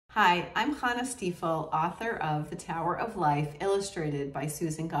Hi, I'm Chana Stiefel, author of The Tower of Life, illustrated by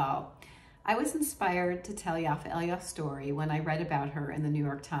Susan Gall. I was inspired to tell Yafa Elyah's story when I read about her in the New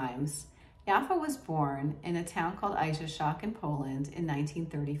York Times. Yafa was born in a town called Ajacek in Poland in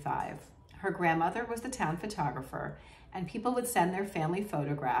 1935. Her grandmother was the town photographer, and people would send their family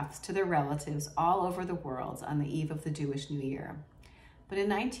photographs to their relatives all over the world on the eve of the Jewish New Year. But in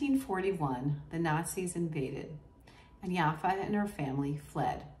 1941, the Nazis invaded, and Yafa and her family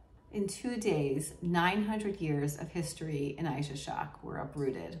fled. In 2 days, 900 years of history in Ajacek were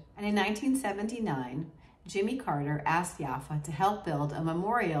uprooted. And in 1979, Jimmy Carter asked Yafa to help build a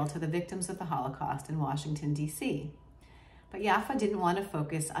memorial to the victims of the Holocaust in Washington, D.C. But Yafa didn't want to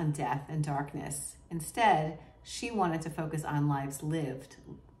focus on death and darkness. Instead, she wanted to focus on lives lived,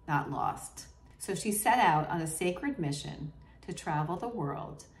 not lost. So she set out on a sacred mission to travel the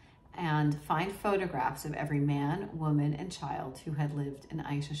world and find photographs of every man, woman, and child who had lived in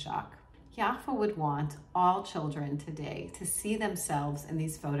Ajacek. Yafa would want all children today to see themselves in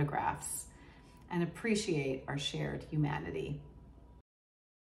these photographs and appreciate our shared humanity.